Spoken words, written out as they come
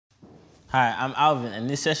Hi, I'm Alvin, and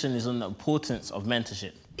this session is on the importance of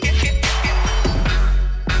mentorship.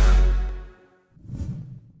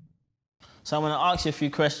 So I'm going to ask you a few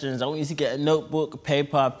questions. I want you to get a notebook,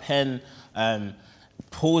 paper, pen,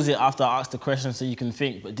 pause it after I ask the question so you can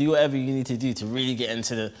think, but do whatever you need to do to really get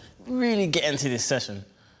into this session.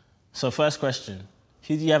 So first question,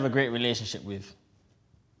 who do you have a great relationship with?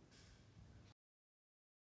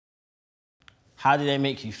 How do they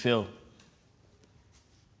make you feel?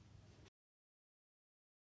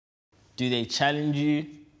 Do they challenge you?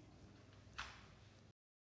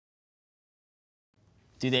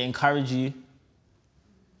 Do they encourage you?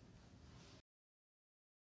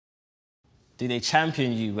 Do they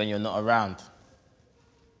champion you when you're not around?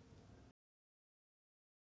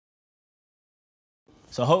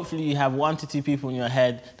 So hopefully you have 1 to 2 people in your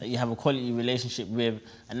head that you have a quality relationship with,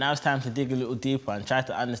 and now it's time to dig a little deeper and try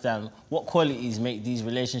to understand what qualities make these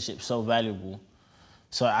relationships so valuable.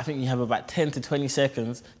 So I think you have about 10 to 20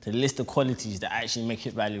 seconds to list the qualities that actually make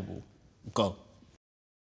it valuable. Go.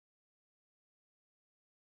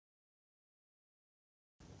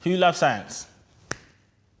 Who loves science?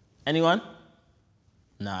 Anyone?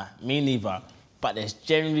 Nah, me neither. But there's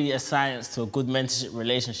generally a science to a good mentorship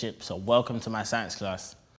relationship, so welcome to my science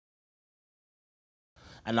class.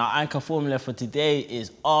 And our anchor formula for today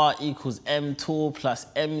is R equals M2 plus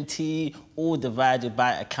MT, all divided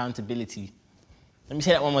by accountability. Let me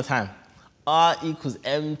say that one more time. R equals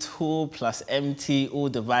M2 plus MT, all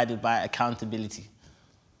divided by accountability.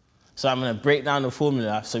 So I'm going to break down the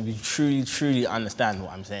formula so you truly understand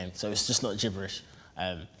what I'm saying. So it's just not gibberish.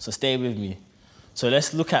 So stay with me. So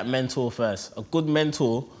let's look at mentor first. A good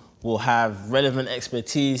mentor will have relevant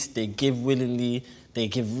expertise, they give willingly, they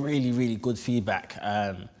give really good feedback.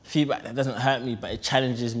 Feedback that doesn't hurt me, but it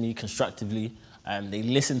challenges me constructively. They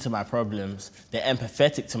listen to my problems, they're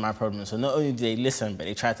empathetic to my problems. So not only do they listen, but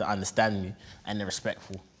they try to understand me, and they're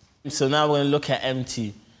respectful. So now we're gonna look at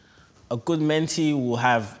MT. A good mentee will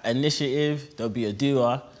have initiative, there'll be a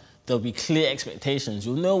doer, there'll be clear expectations.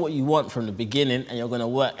 You'll know what you want from the beginning, and you're gonna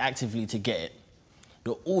work actively to get it.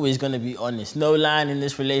 You're always going to be honest. No lying in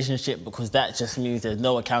this relationship, because that just means there's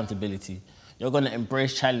no accountability. You're going to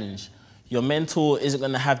embrace challenge. Your mentor isn't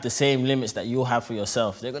going to have the same limits that you'll have for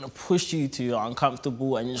yourself. They're going to push you to your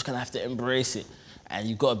uncomfortable, and you're just going to have to embrace it. And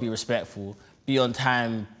you've got to be respectful. Be on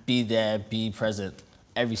time, be there, be present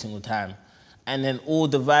every single time. And then all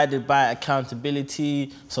divided by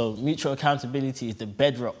accountability. So mutual accountability is the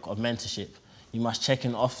bedrock of mentorship. You must check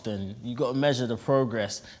in often. You got to measure the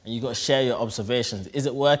progress, and you got to share your observations. Is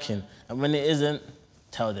it working? And when it isn't,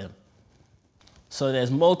 tell them. So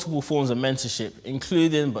there's multiple forms of mentorship,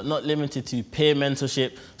 including but not limited to peer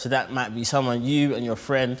mentorship. So that might be someone, you and your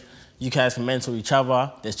friend, you guys can mentor each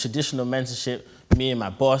other. There's traditional mentorship, me and my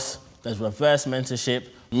boss. There's reverse mentorship,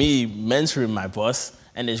 me mentoring my boss.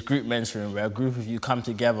 And there's group mentoring, where a group of you come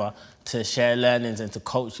together to share learnings and to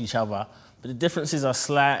coach each other. But the differences are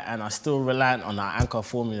slight and are still reliant on our anchor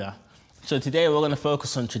formula. So today we're going to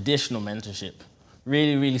focus on traditional mentorship.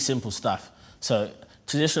 Really simple stuff. So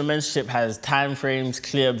traditional mentorship has time frames,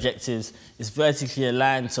 clear objectives, it's vertically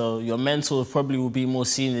aligned, so your mentor probably will be more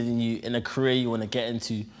senior than you in a career you want to get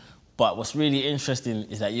into. But what's really interesting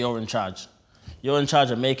is that you're in charge. You're in charge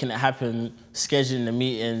of making it happen, scheduling the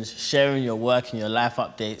meetings, sharing your work and your life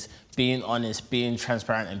updates, being honest, being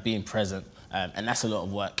transparent, and being present. And that's a lot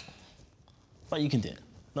of work. But you can do it,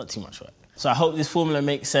 not too much work. So I hope this formula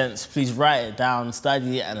makes sense. Please write it down,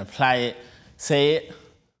 study it, and apply it. Say it.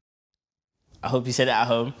 I hope you said it at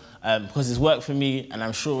home, because it's worked for me, and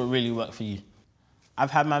I'm sure it will really work for you.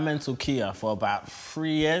 I've had my mentor Kia for about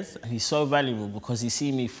 3 years, and he's so valuable because he's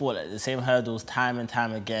seen me fall at the same hurdles time and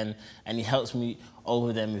time again, and he helps me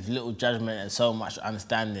over them with little judgment and so much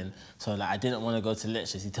understanding. So like, I didn't want to go to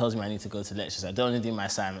lectures. He tells me I need to go to lectures. I don't want to do my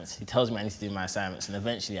assignments. He tells me I need to do my assignments, and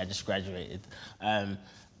eventually I just graduated.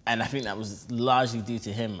 And I think that was largely due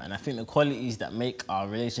to him. And I think the qualities that make our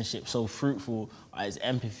relationship so fruitful are his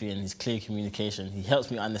empathy and his clear communication. He helps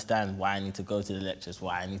me understand why I need to go to the lectures,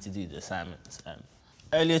 why I need to do the assignments.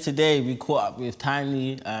 Earlier today, we caught up with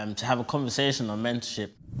Tinie to have a conversation on mentorship.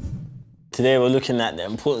 Today, we're looking at the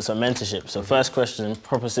importance of mentorship. So first question,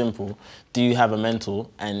 proper simple, do you have a mentor?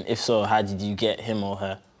 And if so, how did you get him or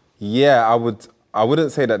her? Yeah, I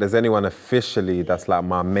wouldn't say that there's anyone officially that's like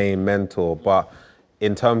my main mentor, but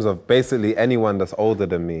in terms of basically anyone that's older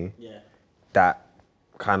than me, that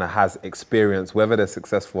kind of has experience, whether they're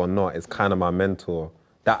successful or not, is kind of my mentor.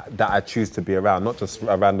 That I choose to be around, not just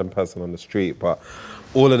a random person on the street, but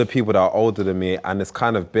all of the people that are older than me, and it's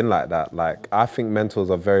kind of been like that. Like, I think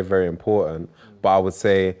mentors are very important, but I would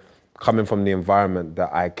say, coming from the environment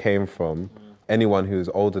that I came from, anyone who's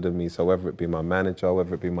older than me. So whether it be my manager,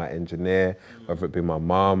 whether it be my engineer, whether it be my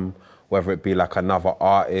mum, whether it be like another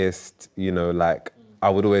artist, you know, like I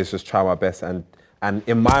would always just try my best. And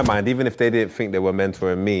in my mind, even if they didn't think they were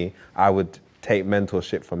mentoring me, I would take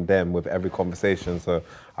mentorship from them with every conversation. So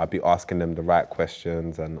I'd be asking them the right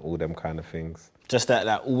questions and all them kind of things. Just that,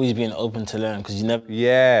 like, always being open to learn, because you never...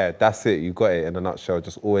 Yeah, that's it. You got it in a nutshell.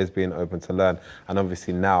 Just always being open to learn. And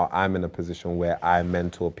obviously now I'm in a position where I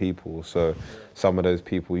mentor people. So some of those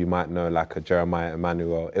people you might know, like a Jeremiah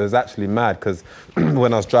Emmanuel. It was actually mad because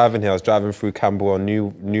when I was driving here, I was driving through Camberwell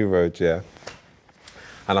New Road, yeah.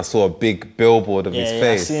 And I saw a big billboard of his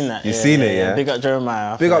face. I've seen that. You've seen it, yeah? Big up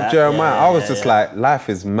Jeremiah. Big up Jeremiah. I was just like, life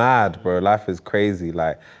is mad, bro. Life is crazy.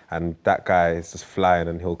 Like, and that guy is just flying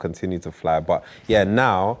and he'll continue to fly. But yeah,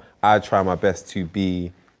 now I try my best to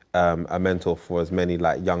be a mentor for as many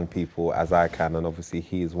like young people as I can. And obviously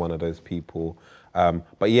he is one of those people.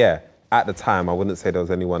 But yeah, at the time, I wouldn't say there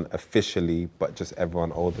was anyone officially, but just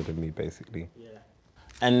everyone older than me, basically. Yeah.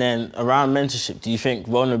 And then around mentorship, do you think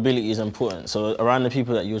vulnerability is important? So around the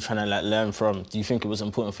people that you're trying to like learn from, do you think it was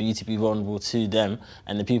important for you to be vulnerable to them?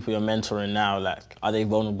 And the people you're mentoring now, like, are they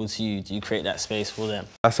vulnerable to you? Do you create that space for them?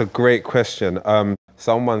 That's a great question.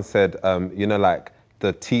 Someone said, you know, like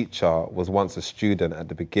the teacher was once a student at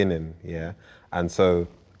the beginning, yeah? And so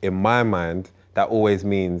in my mind, that always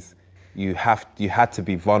means you had to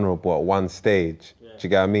be vulnerable at one stage. Yeah. Do you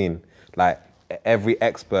get what I mean? Like, every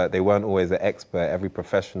expert, they weren't always an expert. Every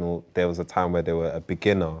professional, there was a time where they were a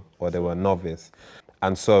beginner or they were a novice.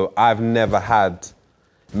 And so I've never had,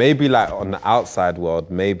 maybe like on the outside world,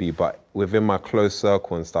 maybe, but within my close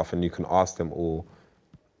circle and stuff, and you can ask them all,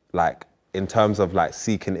 like in terms of like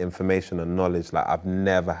seeking information and knowledge, like I've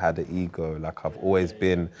never had an ego. Like I've always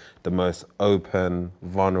been the most open,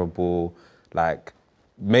 vulnerable, like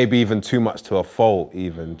maybe even too much to a fault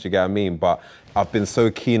even, do you get what I mean? But I've been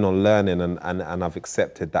so keen on learning and I've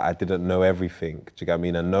accepted that I didn't know everything, do you get what I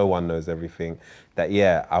mean? And no one knows everything. That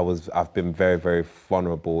yeah, I've been very, very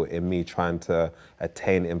vulnerable in me trying to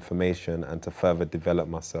attain information and to further develop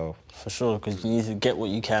myself. For sure, because you need to get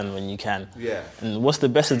what you can when you can. Yeah. And what's the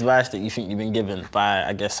best advice that you think you've been given by,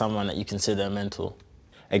 I guess, someone that you consider a mentor?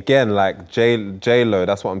 Again, like J-Lo,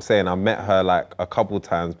 that's what I'm saying. I met her like a couple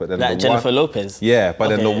times, but then like Jennifer Lopez. Yeah, but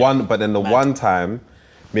then the one time,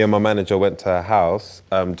 me and my manager went to her house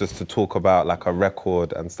just to talk about like a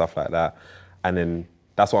record and stuff like that. And then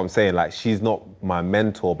that's what I'm saying. Like she's not my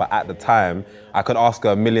mentor, but at the time, I could ask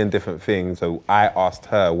her a million different things. So I asked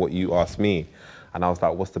her what you asked me. And I was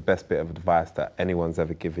like, what's the best bit of advice that anyone's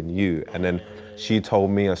ever given you? And then she told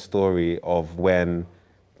me a story of when,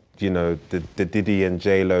 you know, the Diddy and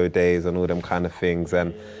J-Lo days and all them kind of things.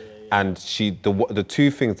 And the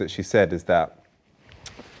two things that she said is that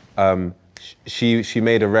she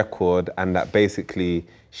made a record and that basically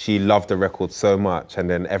she loved the record so much and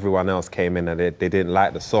then everyone else came in and they didn't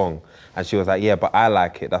like the song. And she was like, yeah, but I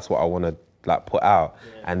like it. That's what I want to like put out.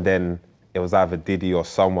 Yeah. And then it was either Diddy or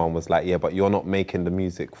someone was like, yeah, but you're not making the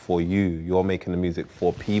music for you. You're making the music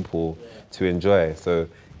for people to enjoy. So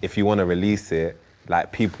if you want to release it,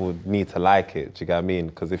 like people need to like it, do you get what I mean?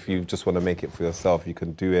 Because if you just want to make it for yourself, you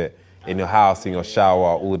can do it in your house, in your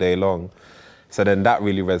shower, all day long. So then that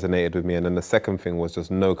really resonated with me. And then the second thing was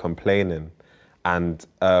just no complaining. And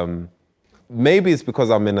maybe it's because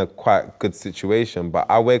I'm in a quite good situation, but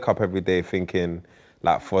I wake up every day thinking,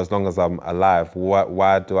 like, for as long as I'm alive,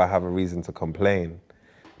 why do I have a reason to complain?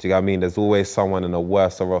 Do you get what I mean? There's always someone in a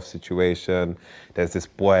worse or off situation. There's this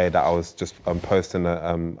boy that I was just posting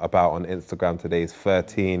about on Instagram today. He's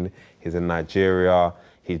 13, he's in Nigeria.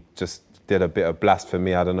 He just did a bit of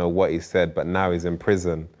blasphemy. I don't know what he said, but now he's in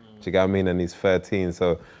prison. Do you get what I mean? And he's 13.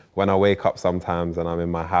 So when I wake up sometimes and I'm in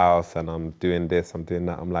my house and I'm doing this, I'm doing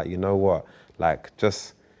that, I'm like, you know what? Like,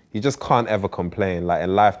 you just can't ever complain. Like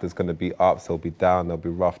in life, there's gonna be ups, there'll be down, there'll be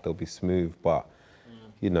rough, there'll be smooth, but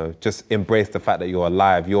you know, just embrace the fact that you're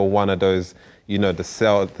alive. You're one of those, you know, the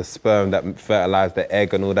sperm that fertilized the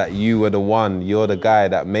egg and all that. You were the one, you're the guy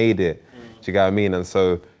that made it. Do you get what I mean? And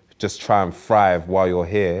so just try and thrive while you're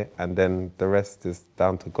here, and then the rest is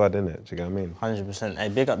down to God, innit? Do you get what I mean? 100%. Hey,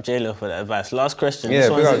 big up J-Lo for that advice. Last question. Yeah,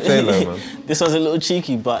 big up J-Lo, man. This one's a little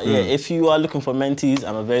cheeky, but yeah, if you are looking for mentees,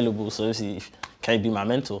 I'm available. So obviously, can you be my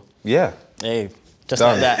mentor? Yeah. Hey, just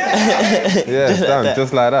done. like that. Yeah, just done. Like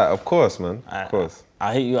just like that. Of course, man. Of course.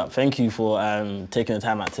 I'll hit you up. Thank you for taking the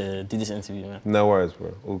time out to do this interview, man. No worries,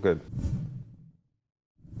 bro. All good.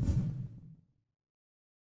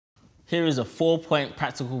 Here is a 4-point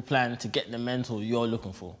practical plan to get the mentor you're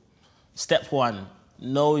looking for. Step 1,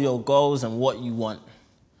 know your goals and what you want.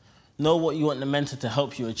 Know what you want the mentor to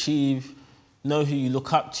help you achieve. Know who you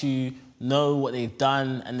look up to. know what they've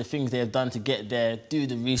done and the things they've done to get there. Do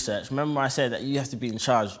the research. Remember I said that you have to be in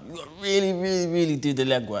charge. You got to really, really, really do the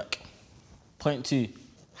legwork. Point 2,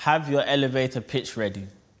 have your elevator pitch ready.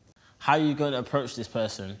 How are you going to approach this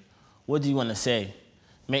person? What do you want to say?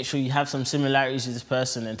 Make sure you have some similarities with this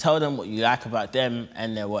person and tell them what you like about them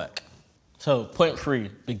and their work. So, point 3,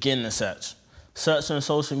 begin the search. Search on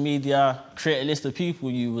social media, create a list of people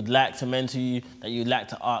you would like to mentor you, that you'd like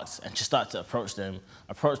to ask, and just start to approach them.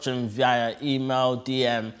 Approach them via email,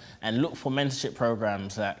 DM, and look for mentorship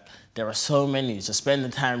programs. Like, there are so many, so spend the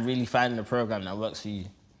time really finding a program that works for you.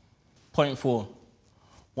 Point 4,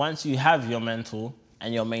 once you have your mentor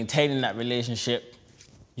and you're maintaining that relationship,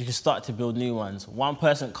 you can start to build new ones. One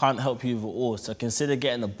person can't help you with it all, so consider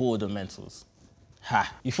getting a board of mentors.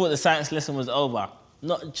 Ha, you thought the science lesson was over?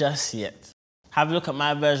 Not just yet. Have a look at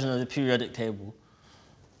my version of the periodic table.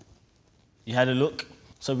 You had a look?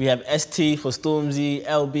 So we have ST for Stormzy,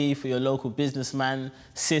 LB for your local businessman,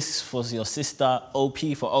 CIS for your sister, OP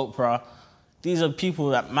for Oprah. These are people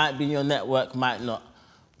that might be in your network, might not.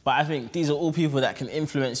 But I think these are all people that can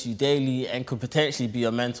influence you daily and could potentially be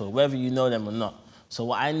your mentor, whether you know them or not. So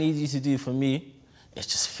what I need you to do for me is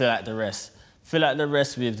just fill out the rest. Fill out the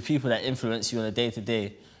rest with the people that influence you on a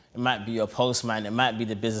day-to-day. It might be your postman, it might be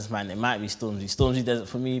the businessman, it might be Stormzy. Stormzy does it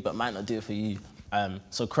for me, but might not do it for you.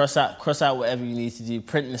 So cross out whatever you need to do,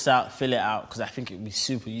 print this out, fill it out, because I think it would be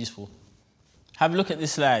super useful. Have a look at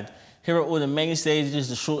this slide. Here are all the main stages,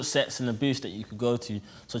 the short sets, and the booths that you could go to.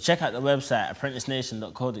 So check out the website,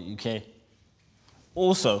 apprenticenation.co.uk.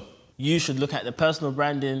 Also, you should look at the personal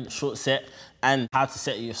branding short set and how to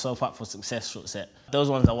set yourself up for success short set. Those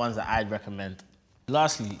ones are ones that I'd recommend.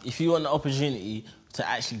 Lastly, if you want the opportunity to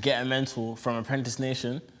actually get a mentor from Apprentice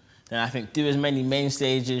Nation, then I think do as many main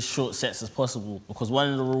stages, short sets as possible, because one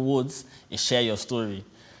of the rewards is share your story.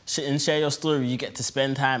 In share your story, you get to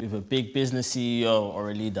spend time with a big business CEO or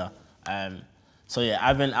a leader. So yeah,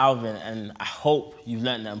 I've been Alvin, and I hope you've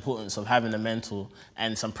learned the importance of having a mentor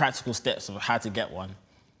and some practical steps of how to get one.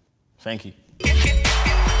 Thank you.